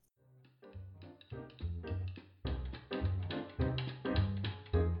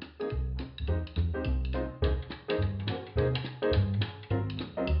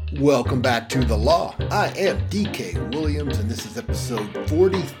Welcome back to The Law. I am DK Williams, and this is episode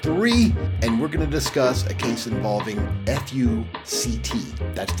 43, and we're going to discuss a case involving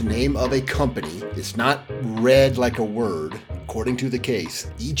FUCT. That's the name of a company. It's not read like a word. According to the case,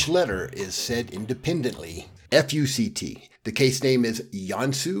 each letter is said independently. FUCT. The case name is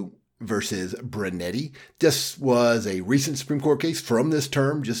Iancu versus Brunetti. This was a recent Supreme Court case from this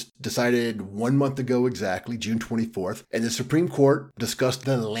term, just decided 1 month ago exactly, June 24th. And the Supreme Court discussed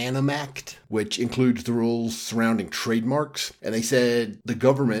the Lanham Act, which includes the rules surrounding trademarks. And they said the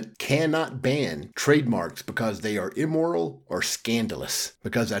government cannot ban trademarks because they are immoral or scandalous,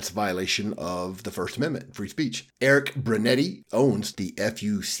 because that's a violation of the First Amendment, free speech. Eric Brunetti owns the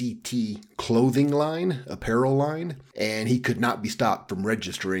FUCT clothing line, apparel line, and he could not be stopped from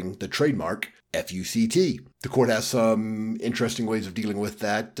registering the trademark FUCT. The court has some interesting ways of dealing with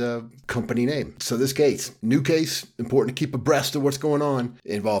that company name. So this case, new case, important to keep abreast of what's going on.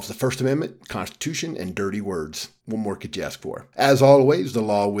 It involves the First Amendment, Constitution, and dirty words. What more could you ask for? As always, The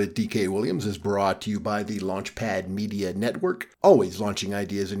Law with DK Williams is brought to you by the Launchpad Media Network, always launching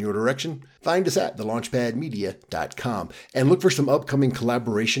ideas in your direction. Find us at thelaunchpadmedia.com and look for some upcoming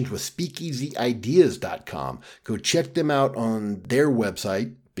collaborations with speakeasyideas.com. Go check them out on their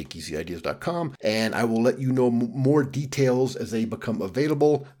website, speakeasyideas.com, and I will let you know more details as they become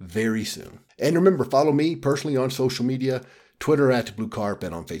available very soon. And remember, follow me personally on social media, Twitter at BlueCarp,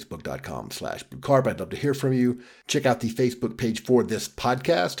 and on Facebook.com/BlueCarp. I'd love to hear from you. Check out the Facebook page for this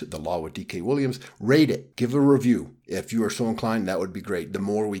podcast, The Law with DK Williams. Rate it. Give a review. If you are so inclined, that would be great. The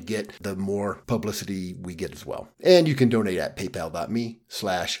more we get, the more publicity we get as well. And you can donate at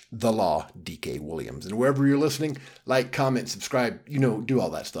paypal.me/TheLawDKWilliams. And wherever you're listening, like, comment, subscribe, do all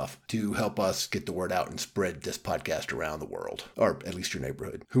that stuff to help us get the word out and spread this podcast around the world, or at least your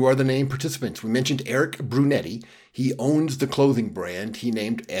neighborhood. Who are the named participants? We mentioned Eric Brunetti. He owns the clothing brand he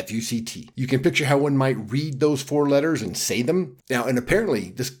named FUCT. You can picture how one might read those four letters and say them. Now, and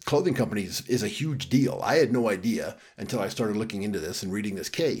apparently this clothing company is a huge deal. I had no idea until I started looking into this and reading this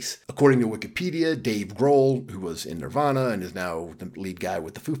case. According to Wikipedia, Dave Grohl, who was in Nirvana and is now the lead guy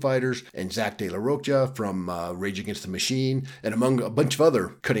with the Foo Fighters, and Zach De La Rocha from Rage Against the Machine, and among a bunch of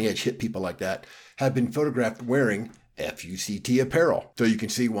other cutting-edge hit people like that, have been photographed wearing FUCT apparel. So you can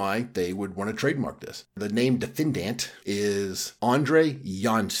see why they would want to trademark this. The name defendant is Andre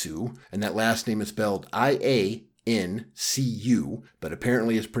Iancu, and that last name is spelled Iancu, but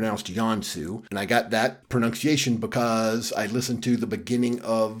apparently it's pronounced Iancu. And I got that pronunciation because I listened to the beginning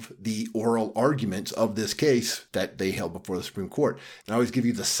of the oral arguments of this case that they held before the Supreme Court. And I always give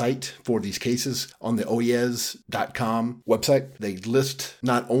you the site for these cases on the oyez.com website. They list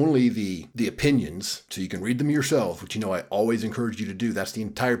not only the opinions, so you can read them yourself, which I always encourage you to do. That's the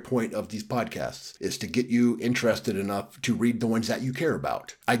entire point of these podcasts, is to get you interested enough to read the ones that you care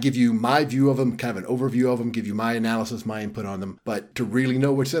about. I give you my view of them, kind of an overview of them, give you my analysis, my input on them, but to really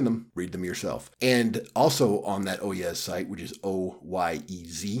know what's in them, read them yourself. And also on that OYEZ site, which is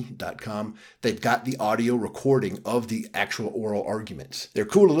oyez.com, they've got the audio recording of the actual oral arguments. They're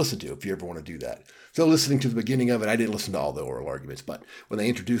cool to listen to if you ever want to do that. So listening to the beginning of it, I didn't listen to all the oral arguments, but when they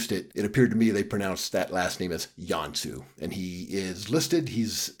introduced it, it appeared to me they pronounced that last name as Iancu. And he is listed,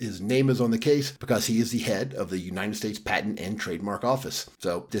 his name is on the case because he is the head of the United States Patent and Trademark Office.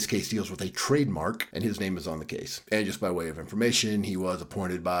 So this case deals with a trademark, and his name is on the case. And just by way of information, he was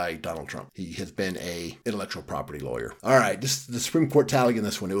appointed by Donald Trump. He has been a intellectual property lawyer. All right, this the Supreme Court tally in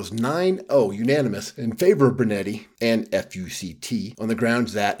this one. It was 9-0 unanimous in favor of Brunetti and FUCT on the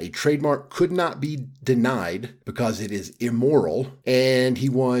grounds that a trademark could not be denied because it is immoral, and he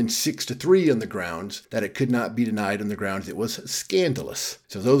won 6-3 on the grounds that it could not be denied on the grounds it was scandalous.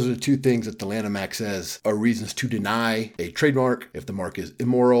 So those are the two things that the Lanham Act says are reasons to deny a trademark if the mark is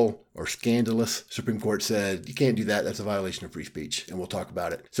immoral or scandalous. Supreme Court said you can't do that. That's a violation of free speech, and we'll talk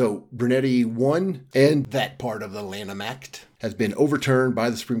about it. So Brunetti won, and that part of the Lanham Act has been overturned by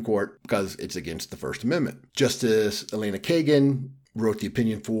the Supreme Court because it's against the First Amendment. Justice Elena Kagan wrote the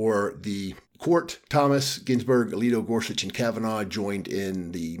opinion for the court. Thomas, Ginsburg, Alito, Gorsuch, and Kavanaugh joined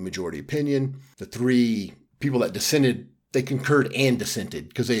in the majority opinion. The three people that dissented, they concurred and dissented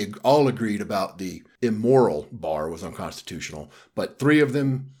because they all agreed about the immoral bar was unconstitutional. But three of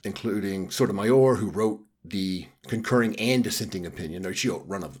them, including Sotomayor, who wrote the concurring and dissenting opinion, or she wrote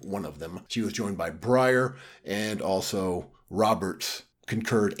one of them. She was joined by Breyer, and also Roberts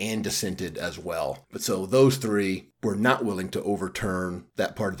concurred and dissented as well. But so those three were not willing to overturn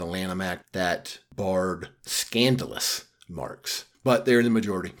that part of the Lanham Act that barred scandalous marks. But they're in the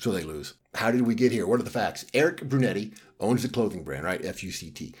majority, so they lose. how did we get here? What are the facts? Eric Brunetti owns the clothing brand, right?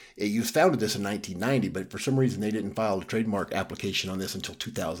 FUCT. It was founded this in 1990, but for some reason they didn't file a trademark application on this until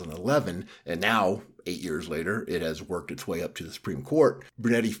 2011. And now, 8 years later, it has worked its way up to the Supreme Court.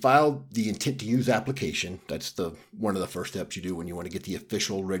 Brunetti filed the intent to use application. That's one of the first steps you do when you want to get the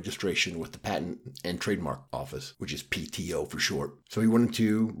official registration with the Patent and Trademark Office, which is PTO for short. So he wanted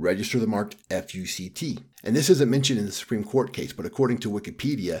to register the mark FUCT. And this isn't mentioned in the Supreme Court case, but according to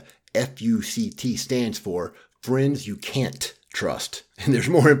Wikipedia, FUCT stands for Friends You Can't Trust. And there's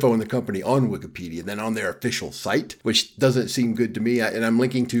more info on the company on Wikipedia than on their official site, which doesn't seem good to me. And I'm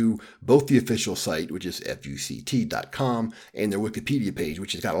linking to both the official site, which is FUCT.com, and their Wikipedia page,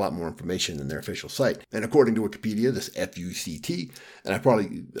 which has got a lot more information than their official site. And according to Wikipedia, this FUCT,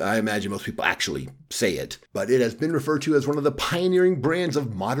 and I imagine most people actually say it, but it has been referred to as one of the pioneering brands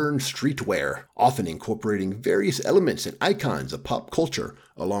of modern streetwear, often incorporating various elements and icons of pop culture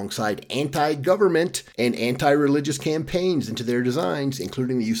alongside anti-government and anti-religious campaigns into their designs,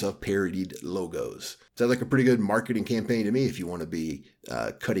 including the use of parodied logos. Sounds like a pretty good marketing campaign to me if you want to be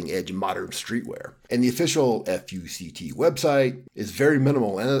cutting-edge modern streetwear. And the official FUCT website is very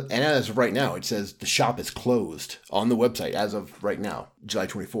minimal. And as of right now, it says the shop is closed on the website as of right now, July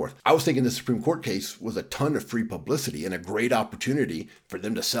 24th. I was thinking the Supreme Court case was a ton of free publicity and a great opportunity for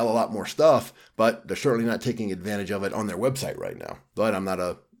them to sell a lot more stuff, but they're certainly not taking advantage of it on their website right now. But I'm not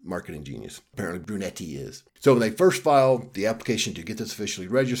a marketing genius. Apparently Brunetti is. So when they first filed the application to get this officially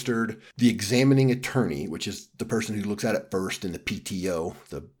registered, the examining attorney, which is the person who looks at it first in the PTO,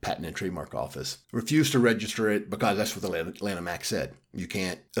 the Patent and Trademark Office, refused to register it because that's what the Lanham Act said. You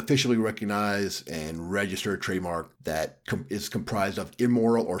can't officially recognize and register a trademark that is comprised of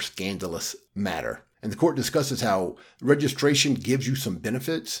immoral or scandalous matter. And the court discusses how registration gives you some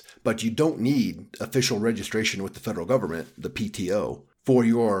benefits, but you don't need official registration with the federal government, the PTO, for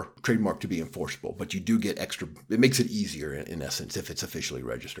your trademark to be enforceable. But you do get extra, it makes it easier in essence if it's officially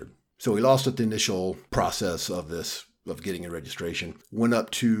registered. So we lost at the initial process of getting a registration, went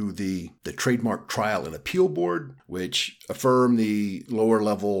up to the Trademark Trial and Appeal Board, which affirmed the lower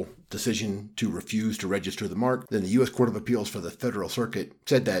level decision to refuse to register the mark. Then the U.S. Court of Appeals for the Federal Circuit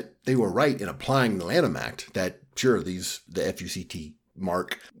said that they were right in applying the Lanham Act, that sure, the FUCT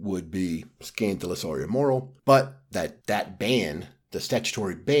mark would be scandalous or immoral, but that ban, the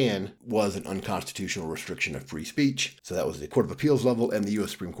statutory ban, was an unconstitutional restriction of free speech. So that was the Court of Appeals level, and the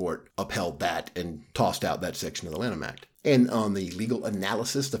U.S. Supreme Court upheld that and tossed out that section of the Lanham Act. And on the legal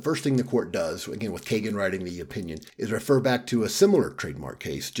analysis, the first thing the court does, again with Kagan writing the opinion, is refer back to a similar trademark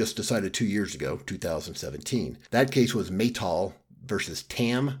case just decided 2 years ago, 2017. That case was Maytal versus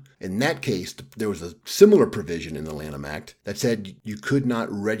Tam. In that case, there was a similar provision in the Lanham Act that said you could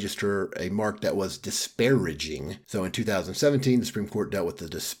not register a mark that was disparaging. So in 2017, the Supreme Court dealt with the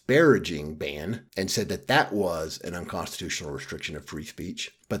disparaging ban and said that was an unconstitutional restriction of free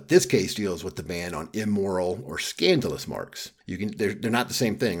speech. But this case deals with the ban on immoral or scandalous marks. They're not the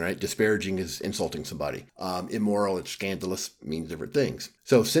same thing, right? Disparaging is insulting somebody. Immoral and scandalous means different things.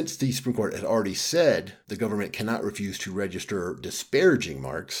 So since the Supreme Court had already said the government cannot refuse to register disparaging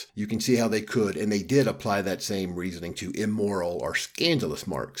marks, you can see how they could, and they did apply that same reasoning to immoral or scandalous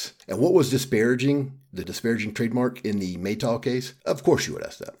marks. And what was disparaging? The disparaging trademark in the Maytal case? Of course you would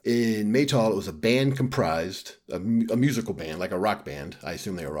ask that. In Maytal, it was a band comprised, a musical band, like a rock band, I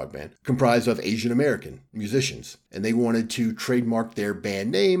assume they were a rock band, comprised of Asian American musicians. And they wanted to trademark their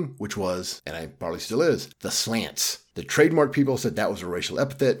band name, which was, and I probably still is, the Slants. The trademark people said that was a racial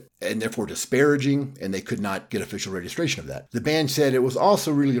epithet and therefore disparaging, and they could not get official registration of that. The band said it was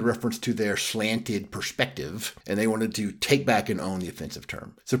also really a reference to their slanted perspective, and they wanted to take back and own the offensive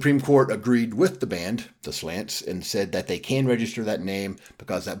term. Supreme Court agreed with the band, the Slants, and said that they can register that name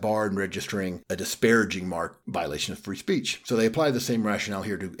because that barred registering a disparaging mark violation of free speech. So they applied the same rationale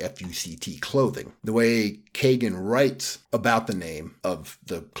here to FUCT clothing. The way Kagan writes about the name of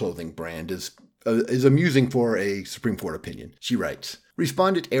the clothing brand is amusing for a Supreme Court opinion. She writes,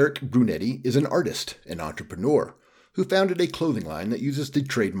 Respondent Eric Brunetti is an artist and entrepreneur who founded a clothing line that uses the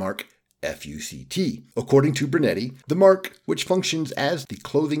trademark FUCT. According to Brunetti, the mark, which functions as the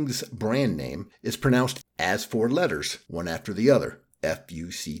clothing's brand name, is pronounced as 4 letters, one after the other,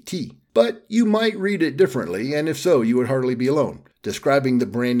 FUCT. But you might read it differently, and if so, you would hardly be alone, describing the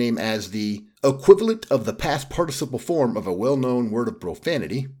brand name as the equivalent of the past participle form of a well-known word of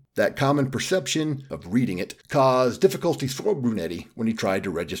profanity. That common perception of reading it caused difficulties for Brunetti when he tried to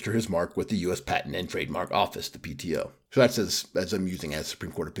register his mark with the U.S. Patent and Trademark Office, the PTO. So that's as amusing as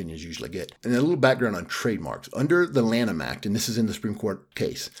Supreme Court opinions usually get. And then a little background on trademarks. Under the Lanham Act, and this is in the Supreme Court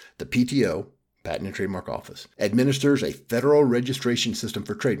case, the PTO, Patent and Trademark Office, administers a federal registration system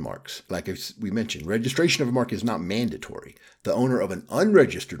for trademarks. Like we mentioned, registration of a mark is not mandatory. The owner of an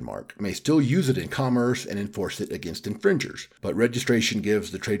unregistered mark may still use it in commerce and enforce it against infringers, but registration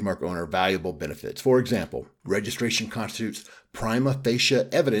gives the trademark owner valuable benefits. For example, registration constitutes prima facie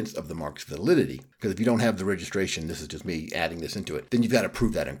evidence of the mark's validity. Because if you don't have the registration, this is just me adding this into it, then you've got to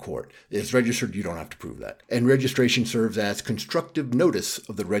prove that in court. If it's registered, you don't have to prove that. And registration serves as constructive notice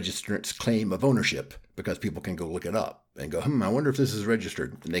of the registrant's claim of ownership, because people can go look it up and go, I wonder if this is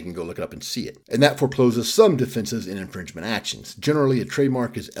registered, and they can go look it up and see it. And that forecloses some defenses in infringement actions. Generally, a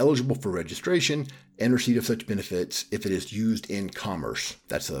trademark is eligible for registration and receipt of such benefits if it is used in commerce.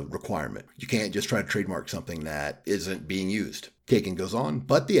 That's a requirement. You can't just try to trademark something that isn't being used. Kagan goes on,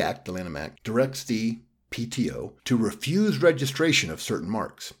 but the Act, the Lanham Act, directs the PTO to refuse registration of certain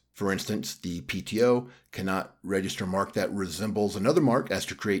marks. For instance, the PTO cannot register a mark that resembles another mark as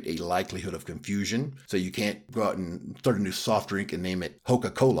to create a likelihood of confusion. So you can't go out and start a new soft drink and name it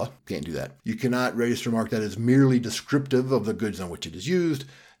Coca-Cola. Can't do that. You cannot register a mark that is merely descriptive of the goods on which it is used.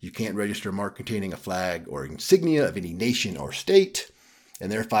 You can't register a mark containing a flag or insignia of any nation or state.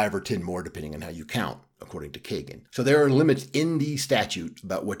 And there are 5 or 10 more depending on how you count, according to Kagan. So there are limits in the statute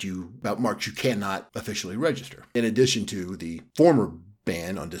about marks you cannot officially register. In addition to the former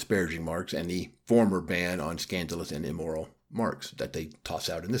ban on disparaging marks and the former ban on scandalous and immoral marks that they toss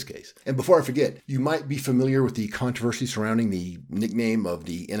out in this case. And before I forget, you might be familiar with the controversy surrounding the nickname of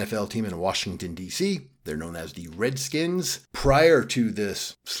the NFL team in Washington, D.C. They're known as the Redskins. Prior to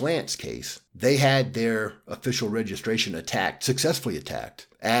this Slants case, they had their official registration successfully attacked,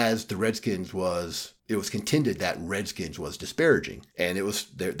 as the Redskins it was contended that Redskins was disparaging, and it was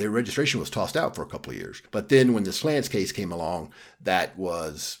their registration was tossed out for a couple of years. But then when the Slants case came along, that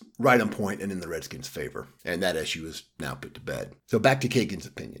was right on point and in the Redskins' favor, and that issue is now put to bed. So back to Kagan's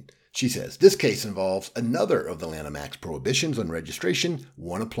opinion. She says, this case involves another of the Lanham Act's prohibitions on registration,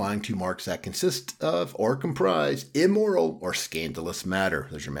 one applying to marks that consist of or comprise immoral or scandalous matter.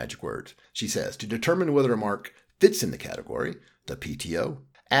 Those are magic words. She says, to determine whether a mark fits in the category, the PTO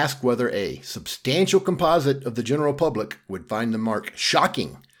ask whether a substantial composite of the general public would find the mark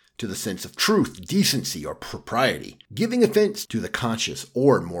shocking to the sense of truth, decency, or propriety, giving offense to the conscious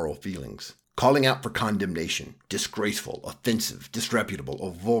or moral feelings, calling out for condemnation, disgraceful, offensive, disreputable,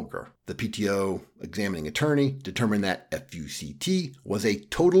 or vulgar. The PTO examining attorney determined that FUCT was a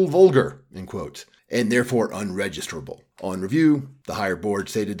total vulgar, in quotes, and therefore unregisterable. On review, the higher board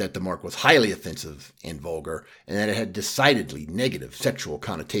stated that the mark was highly offensive and vulgar, and that it had decidedly negative sexual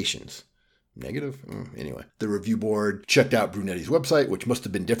connotations. Negative? Anyway, the review board checked out Brunetti's website, which must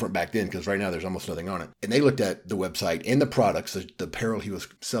have been different back then because right now there's almost nothing on it. And they looked at the website and the products, the apparel he was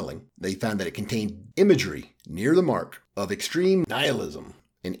selling. They found that it contained imagery near the mark of extreme nihilism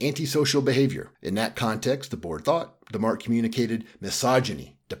and antisocial behavior. In that context, the board thought the mark communicated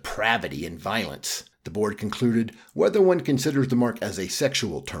misogyny, depravity, and violence. The board concluded whether one considers the mark as a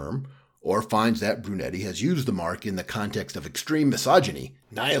sexual term or finds that Brunetti has used the mark in the context of extreme misogyny,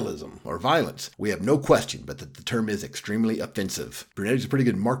 nihilism, or violence. We have no question but that the term is extremely offensive. Brunetti's a pretty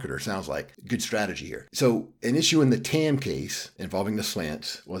good marketer, sounds like. Good strategy here. So, an issue in the TAM case involving the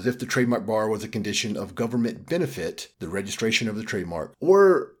slants was if the trademark bar was a condition of government benefit, the registration of the trademark,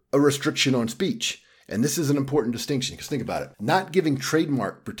 or a restriction on speech. And this is an important distinction, because think about it. Not giving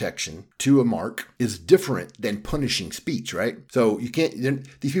trademark protection to a mark is different than punishing speech, right? So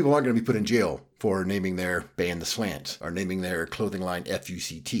these people aren't going to be put in jail for naming their band the Slants or naming their clothing line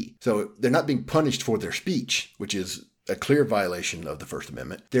FUCT. So they're not being punished for their speech, which is a clear violation of the First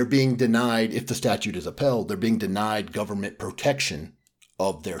Amendment. They're being denied, if the statute is upheld, they're being denied government protection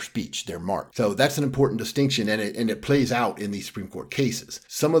of their speech, their mark. So that's an important distinction, and it plays out in these Supreme Court cases.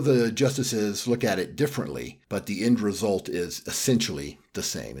 Some of the justices look at it differently, but the end result is essentially the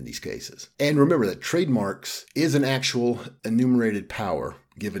same in these cases. And remember that trademarks is an actual enumerated power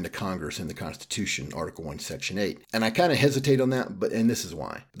given to Congress in the Constitution, Article 1, Section 8. And I kind of hesitate on that, and this is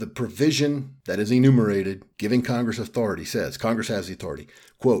why. The provision that is enumerated giving Congress authority says, Congress has the authority,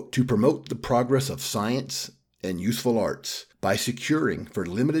 quote, to promote the progress of science and useful arts by securing for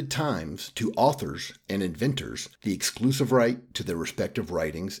limited times to authors and inventors the exclusive right to their respective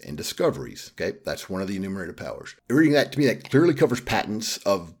writings and discoveries. Okay, that's one of the enumerated powers. Reading that, to me, that clearly covers patents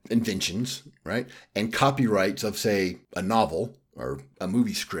of inventions, right? And copyrights of, say, a novel or a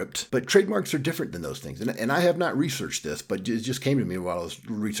movie script. But trademarks are different than those things. And I have not researched this, but it just came to me while I was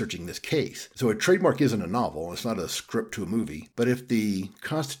researching this case. So a trademark isn't a novel. It's not a script to a movie. But if the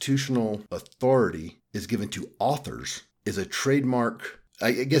constitutional authority is given to authors, is a trademark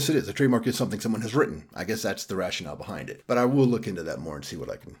I guess it is. A trademark is something someone has written. I guess that's the rationale behind it. But I will look into that more and see what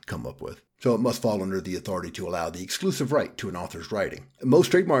I can come up with. So it must fall under the authority to allow the exclusive right to an author's writing. Most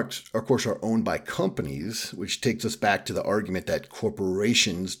trademarks, of course, are owned by companies, which takes us back to the argument that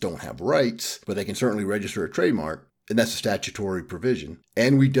corporations don't have rights, but they can certainly register a trademark. And that's a statutory provision.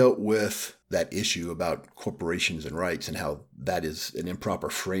 And we dealt with that issue about corporations and rights and how that is an improper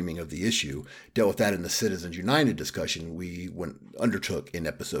framing of the issue. Dealt with that in the Citizens United discussion we undertook in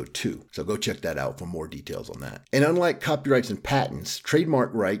episode 2. So go check that out for more details on that. And unlike copyrights and patents, trademark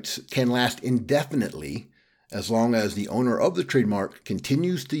rights can last indefinitely as long as the owner of the trademark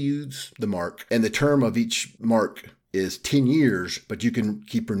continues to use the mark, and the term of each mark is 10 years, but you can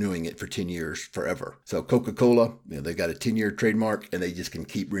keep renewing it for 10 years forever. So Coca-Cola, they've got a 10-year trademark and they just can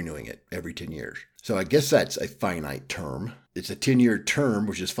keep renewing it every 10 years. So I guess that's a finite term. It's a 10-year term,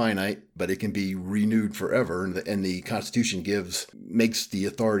 which is finite, but it can be renewed forever. And the Constitution makes the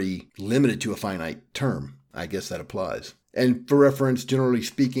authority limited to a finite term. I guess that applies. And for reference, generally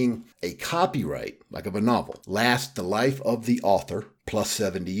speaking, a copyright, like of a novel, lasts the life of the author plus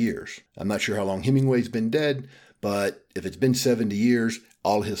 70 years. I'm not sure how long Hemingway's been dead, but if it's been 70 years,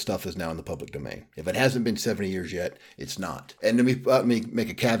 all his stuff is now in the public domain. If it hasn't been 70 years yet, it's not. And let me make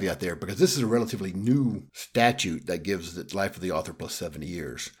a caveat there, because this is a relatively new statute that gives the life of the author plus 70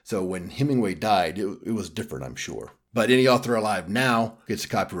 years. So when Hemingway died, it was different, I'm sure. But any author alive now gets a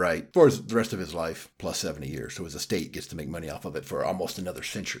copyright for the rest of his life plus 70 years. So his estate gets to make money off of it for almost another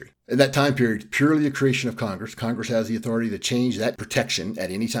century. In that time period, purely a creation of Congress. Congress has the authority to change that protection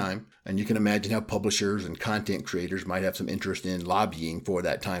at any time. And you can imagine how publishers and content creators might have some interest in lobbying for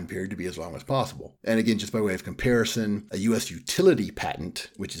that time period to be as long as possible. And again, just by way of comparison, a U.S. utility patent,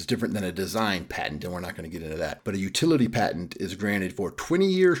 which is different than a design patent, and we're not going to get into that, but a utility patent is granted for 20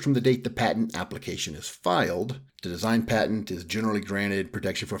 years from the date the patent application is filed. The design patent is generally granted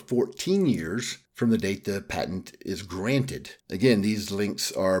protection for 14 years from the date the patent is granted. Again, these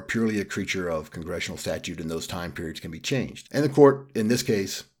links are purely a creature of congressional statute, and those time periods can be changed. And the court, in this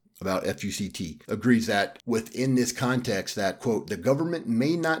case, about FUCT, agrees that within this context that, quote, the government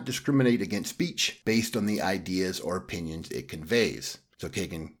may not discriminate against speech based on the ideas or opinions it conveys. So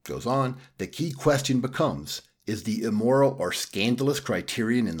Kagan goes on, the key question becomes, is the immoral or scandalous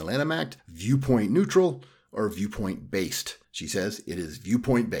criterion in the Lanham Act viewpoint neutral or viewpoint based? She says it is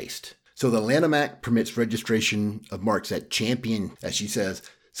viewpoint based. So the Lanham Act permits registration of marks that champion, as she says,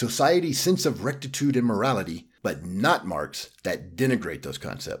 society's sense of rectitude and morality, but not marks that denigrate those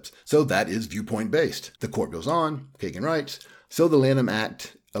concepts. So that is viewpoint-based. The court goes on, Kagan writes, so the Lanham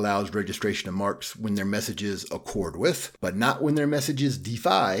Act allows registration of marks when their messages accord with, but not when their messages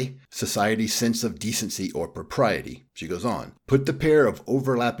defy, society's sense of decency or propriety. She goes on, put the pair of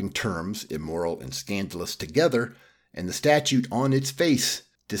overlapping terms, immoral and scandalous, together, and the statute on its face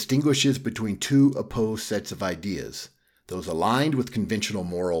distinguishes between two opposed sets of ideas, those aligned with conventional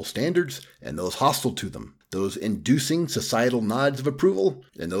moral standards and those hostile to them, those inducing societal nods of approval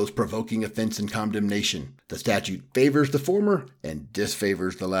and those provoking offense and condemnation. The statute favors the former and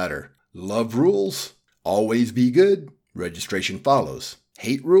disfavors the latter. Love rules, always be good, registration follows.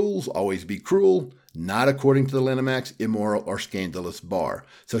 Hate rules, always be cruel, not according to the Lanham Act's immoral or scandalous bar.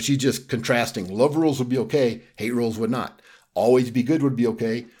 So she's just contrasting. Love rules would be okay, hate rules would not. Always be good would be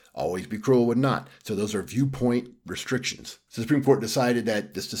okay, always be cruel would not. So those are viewpoint restrictions. The Supreme Court decided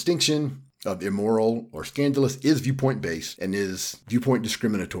that this distinction of immoral or scandalous is viewpoint-based and is viewpoint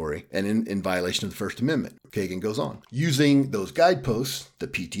discriminatory and in violation of the First Amendment. Kagan goes on. Using those guideposts, the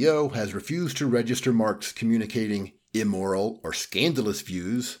PTO has refused to register marks communicating immoral or scandalous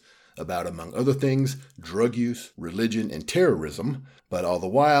views about, among other things, drug use, religion, and terrorism, but all the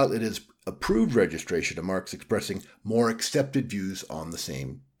while it has approved registration of marks expressing more accepted views on the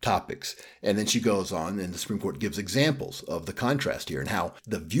same topics. And then she goes on, and the Supreme Court gives examples of the contrast here and how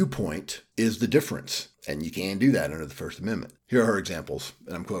the viewpoint is the difference. And you can do that under the First Amendment. Here are her examples,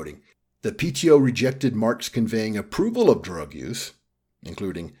 and I'm quoting. The PTO rejected marks conveying approval of drug use,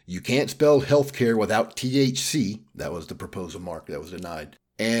 including, you can't spell healthcare without THC. That was the proposal mark that was denied.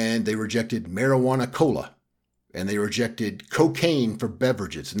 And they rejected marijuana cola. And they rejected cocaine for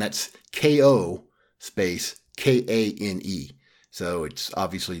beverages, and that's K-O space K-A-N-E. So it's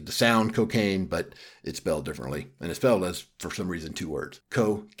obviously the sound cocaine, but it's spelled differently. And it's spelled as, for some reason, two words.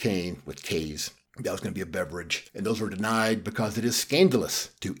 Cocaine with K's. That was going to be a beverage. And those were denied because it is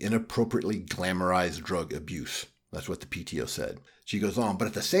scandalous to inappropriately glamorize drug abuse. That's what the PTO said. She goes on, but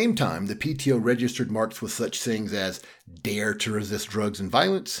at the same time, the PTO registered marks with such things as dare to resist drugs and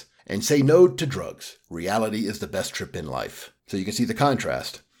violence, and say no to drugs. Reality is the best trip in life. So you can see the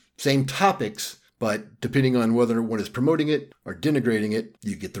contrast. Same topics, But depending on whether one is promoting it or denigrating it,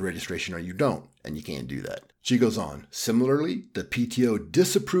 you get the registration or you don't, and you can't do that. She goes on. Similarly, the PTO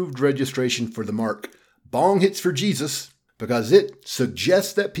disapproved registration for the mark Bong Hits for Jesus because it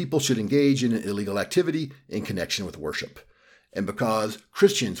suggests that people should engage in an illegal activity in connection with worship, and because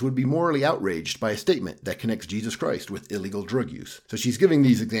Christians would be morally outraged by a statement that connects Jesus Christ with illegal drug use. So she's giving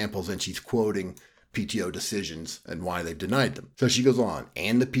these examples and she's quoting PTO decisions and why they've denied them. So she goes on,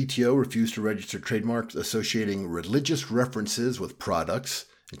 and the PTO refused to register trademarks associating religious references with products,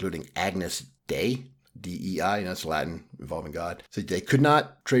 including Agnus Dei, D-E-I, that's Latin, involving God. So they could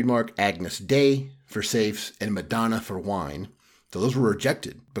not trademark Agnus Dei for safes and Madonna for wine. So those were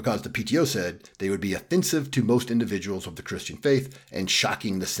rejected because the PTO said they would be offensive to most individuals of the Christian faith and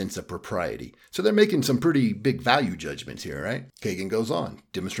shocking the sense of propriety. So they're making some pretty big value judgments here, right? Kagan goes on,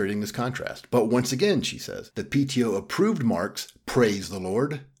 demonstrating this contrast. But once again, she says, the PTO approved marks, praise the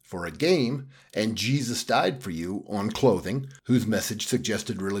Lord, for a game, and Jesus died for you on clothing, whose message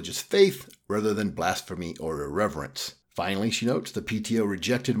suggested religious faith rather than blasphemy or irreverence. Finally, she notes, the PTO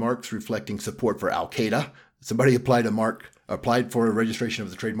rejected marks reflecting support for Al-Qaeda. Somebody applied for a registration of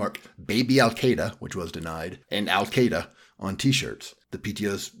the trademark Baby Al-Qaeda, which was denied, and Al-Qaeda on t-shirts. The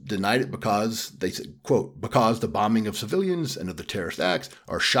PTOs denied it because they said, quote, because the bombing of civilians and other terrorist acts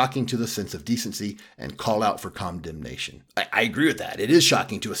are shocking to the sense of decency and call out for condemnation. I agree with that. It is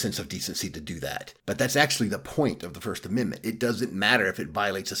shocking to a sense of decency to do that. But that's actually the point of the First Amendment. It doesn't matter if it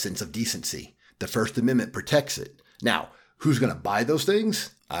violates a sense of decency. The First Amendment protects it. Now, who's going to buy those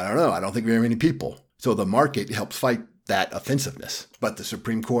things? I don't know. I don't think very many people. So the market helps fight that offensiveness, but the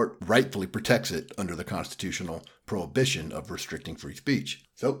Supreme Court rightfully protects it under the constitutional prohibition of restricting free speech.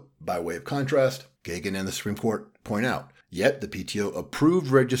 So, by way of contrast, Kagan and the Supreme Court point out, yet the PTO approved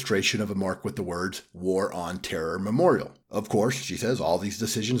registration of a mark with the words War on Terror Memorial. Of course, she says, all these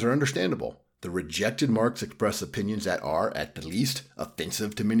decisions are understandable. The rejected marks express opinions that are, at the least,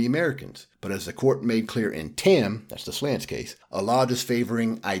 offensive to many Americans. But as the court made clear in Tam, that's the Slants case, a law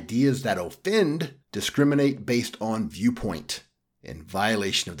disfavoring ideas that offend discriminate based on viewpoint in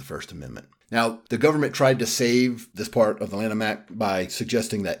violation of the First Amendment. Now, the government tried to save this part of the Lanham Act by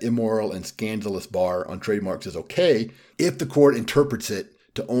suggesting that immoral and scandalous bar on trademarks is okay if the court interprets it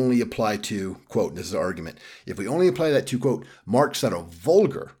to only apply to, quote, this is the argument, if we only apply that to, quote, marks that are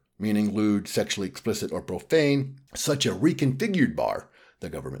vulgar, meaning lewd, sexually explicit, or profane, such a reconfigured bar, the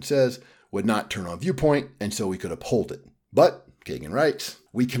government says, would not turn on viewpoint, and so we could uphold it. But, Kagan writes,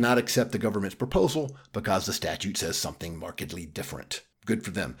 we cannot accept the government's proposal because the statute says something markedly different. Good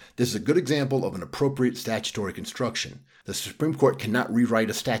for them. This is a good example of an appropriate statutory construction. The Supreme Court cannot rewrite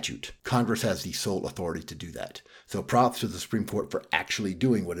a statute. Congress has the sole authority to do that. So props to the Supreme Court for actually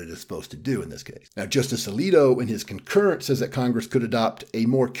doing what it is supposed to do in this case. Now, Justice Alito, in his concurrence, says that Congress could adopt a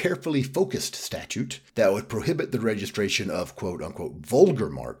more carefully focused statute that would prohibit the registration of, quote unquote, vulgar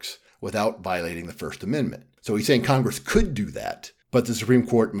marks without violating the First Amendment. So he's saying Congress could do that, but the Supreme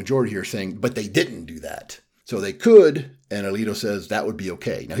Court majority here is saying, but they didn't do that. So they could, and Alito says that would be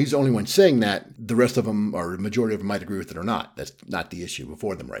okay. Now, he's the only one saying that. The rest of them, or the majority of them, might agree with it or not. That's not the issue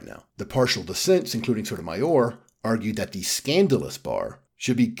before them right now. The partial dissents, including Sotomayor, argued that the scandalous bar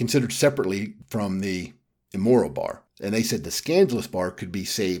should be considered separately from the immoral bar. And they said the scandalous bar could be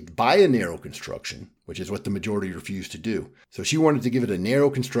saved by a narrow construction, which is what the majority refused to do. So she wanted to give it a narrow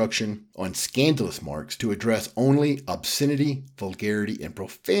construction on scandalous marks to address only obscenity, vulgarity, and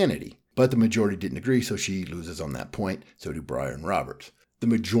profanity. But the majority didn't agree, so she loses on that point. So do Breyer and Roberts. The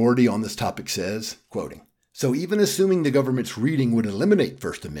majority on this topic says, quoting, so even assuming the government's reading would eliminate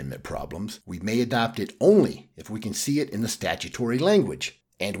First Amendment problems, we may adopt it only if we can see it in the statutory language.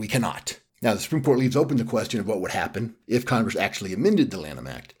 And we cannot. Now, the Supreme Court leaves open the question of what would happen if Congress actually amended the Lanham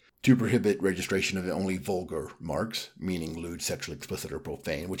Act to prohibit registration of only vulgar marks, meaning lewd, sexually explicit, or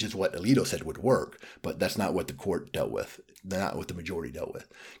profane, which is what Alito said would work, but that's not what the court dealt with. Not what the majority dealt with,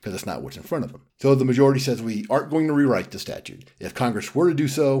 because it's not what's in front of them. So the majority says we aren't going to rewrite the statute. If Congress were to do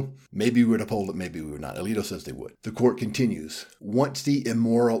so, maybe we would uphold it, maybe we would not. Alito says they would. The court continues, once the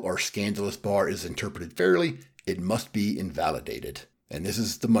immoral or scandalous bar is interpreted fairly, it must be invalidated. And this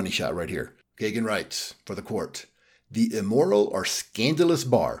is the money shot right here. Kagan writes for the court, the immoral or scandalous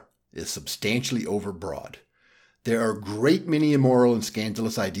bar is substantially overbroad. There are a great many immoral and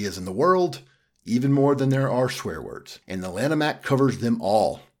scandalous ideas in the world, even more than there are swear words, and the Lanham Act covers them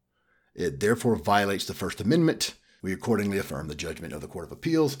all. It therefore violates the First Amendment. We accordingly affirm the judgment of the Court of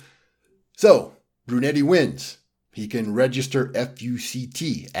Appeals. So, Brunetti wins. He can register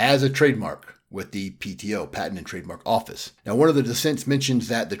FUCT as a trademark with the PTO, Patent and Trademark Office. Now, one of the dissents mentions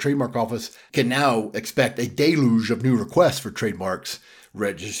that the Trademark Office can now expect a deluge of new requests for trademarks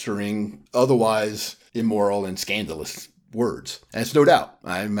registering otherwise immoral and scandalous words. And it's no doubt.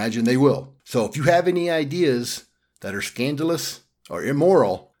 I imagine they will. So if you have any ideas that are scandalous or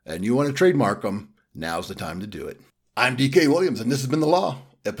immoral and you want to trademark them, now's the time to do it. I'm DK Williams, and this has been The Law,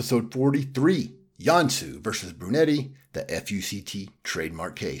 episode 43, Iancu versus Brunetti, the FUCT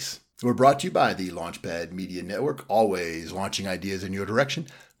trademark case. We're brought to you by the Launchpad Media Network, always launching ideas in your direction.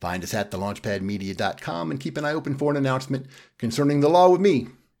 Find us at thelaunchpadmedia.com and keep an eye open for an announcement concerning the law with me,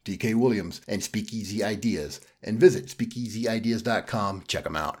 DK Williams, and Speakeasy Ideas. And visit speakeasyideas.com. Check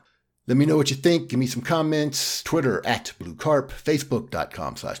them out. Let me know what you think. Give me some comments. Twitter at BlueCarp,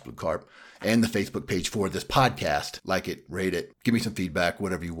 Facebook.com/BlueCarp, and the Facebook page for this podcast. Like it, rate it, give me some feedback,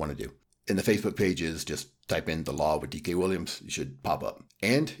 whatever you want to do. In the Facebook pages, just type in The Law with DK Williams. You should pop up.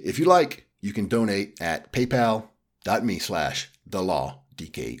 And if you like, you can donate at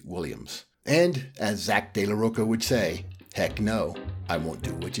paypal.me/TheLawDKWilliams. And as Zach De La Roca would say, heck no, I won't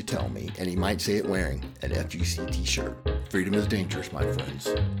do what you tell me. And he might say it wearing an FUCT shirt. Freedom is dangerous, my friends.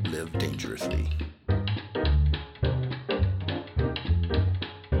 Live dangerously.